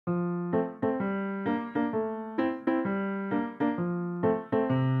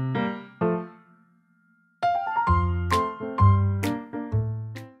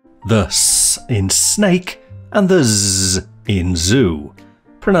the S in snake and the Z in zoo.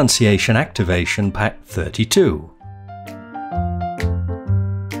 Pronunciation Activation Pack 32.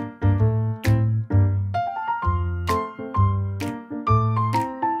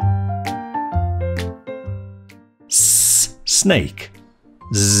 S, snake.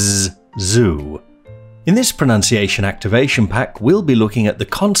 Z, zoo. In this pronunciation activation pack, we'll be looking at the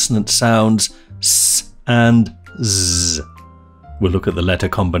consonant sounds S and Z. We'll look at the letter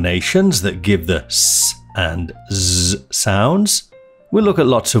combinations that give the S and Z sounds. We'll look at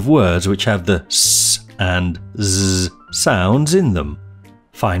lots of words which have the S and Z sounds in them.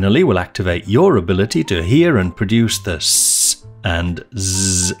 Finally, we'll activate your ability to hear and produce the S and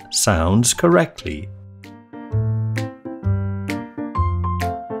Z sounds correctly.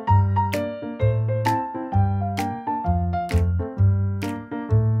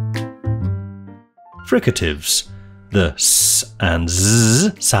 Fricatives. The S and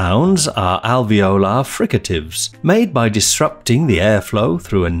Z sounds are alveolar fricatives, made by disrupting the airflow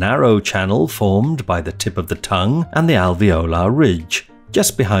through a narrow channel formed by the tip of the tongue and the alveolar ridge,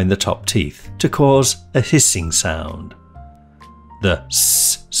 just behind the top teeth, to cause a hissing sound. The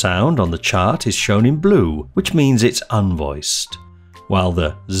S sound on the chart is shown in blue, which means it's unvoiced, while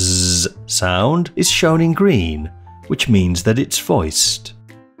the Z sound is shown in green, which means that it's voiced.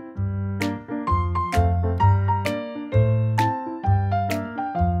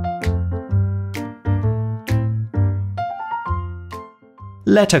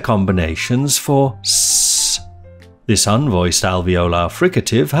 Letter combinations for S. This unvoiced alveolar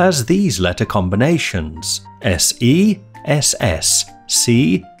fricative has these letter combinations: SE, SS,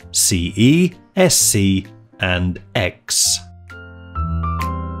 C, CE, SC, and X.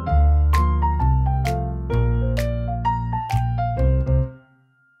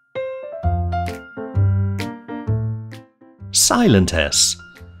 Silent S.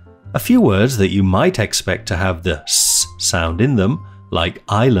 A few words that you might expect to have the S sound in them, like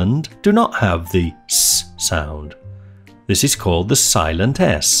island, do not have the S sound. This is called the silent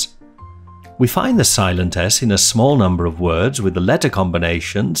S. We find the silent S in a small number of words with the letter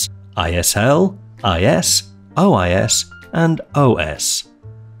combinations ISL, IS, OIS, and OS.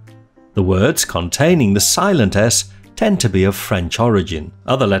 The words containing the silent S tend to be of French origin.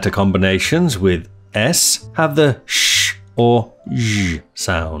 Other letter combinations with S have the sh or j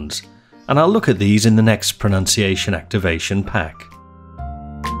sounds, and I'll look at these in the next pronunciation activation pack.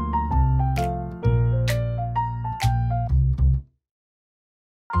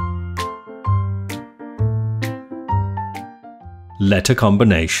 Letter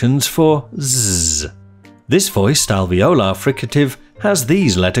combinations for Z. This voiced alveolar fricative has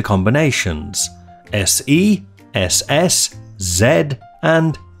these letter combinations: SE, SS, Z,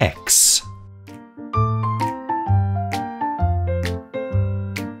 and X.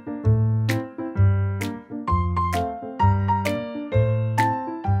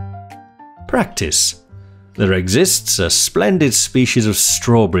 Practice. There exists a splendid species of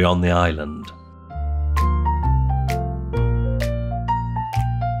strawberry on the island.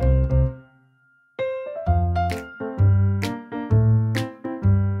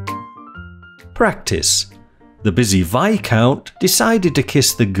 Practice. The busy Viscount decided to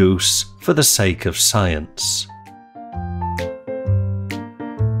kiss the goose for the sake of science.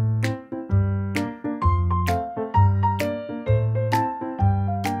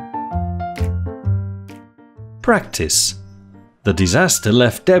 Practice. The disaster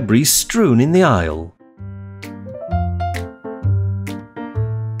left debris strewn in the aisle.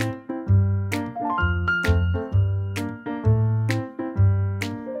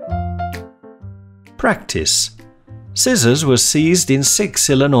 Practice. Scissors were seized in 6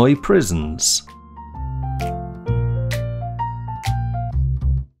 Illinois prisons.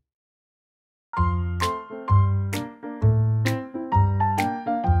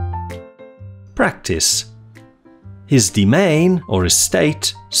 Practice. His domain or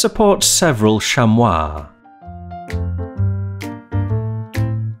estate supports several chamois.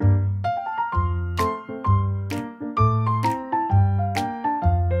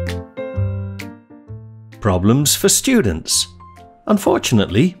 Problems for students.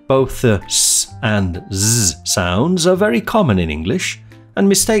 Unfortunately, both the S and Z sounds are very common in English, and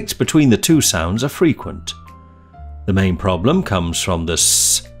mistakes between the two sounds are frequent. The main problem comes from the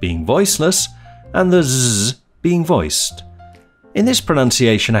S being voiceless and the Z being voiced. In this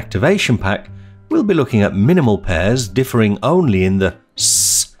pronunciation activation pack, we'll be looking at minimal pairs differing only in the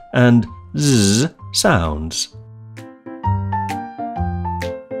S and Z sounds.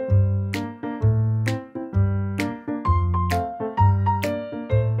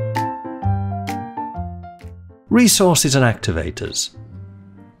 Resources and activators.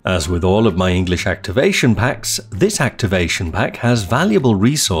 As with all of my English activation packs, this activation pack has valuable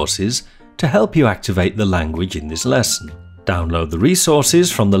resources to help you activate the language in this lesson. Download the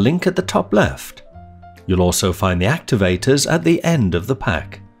resources from the link at the top left. You'll also find the activators at the end of the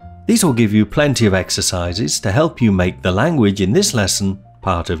pack. These will give you plenty of exercises to help you make the language in this lesson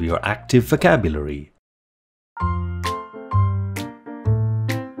part of your active vocabulary.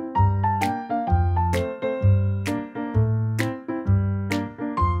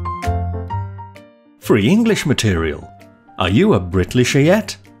 Free English material. Are you a Britlisher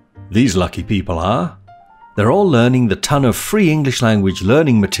yet? These lucky people are. They're all learning the ton of free English language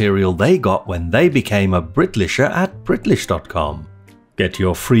learning material they got when they became a Britlisher at Britlish.com. Get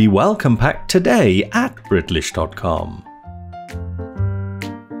your free welcome pack today at Britlish.com.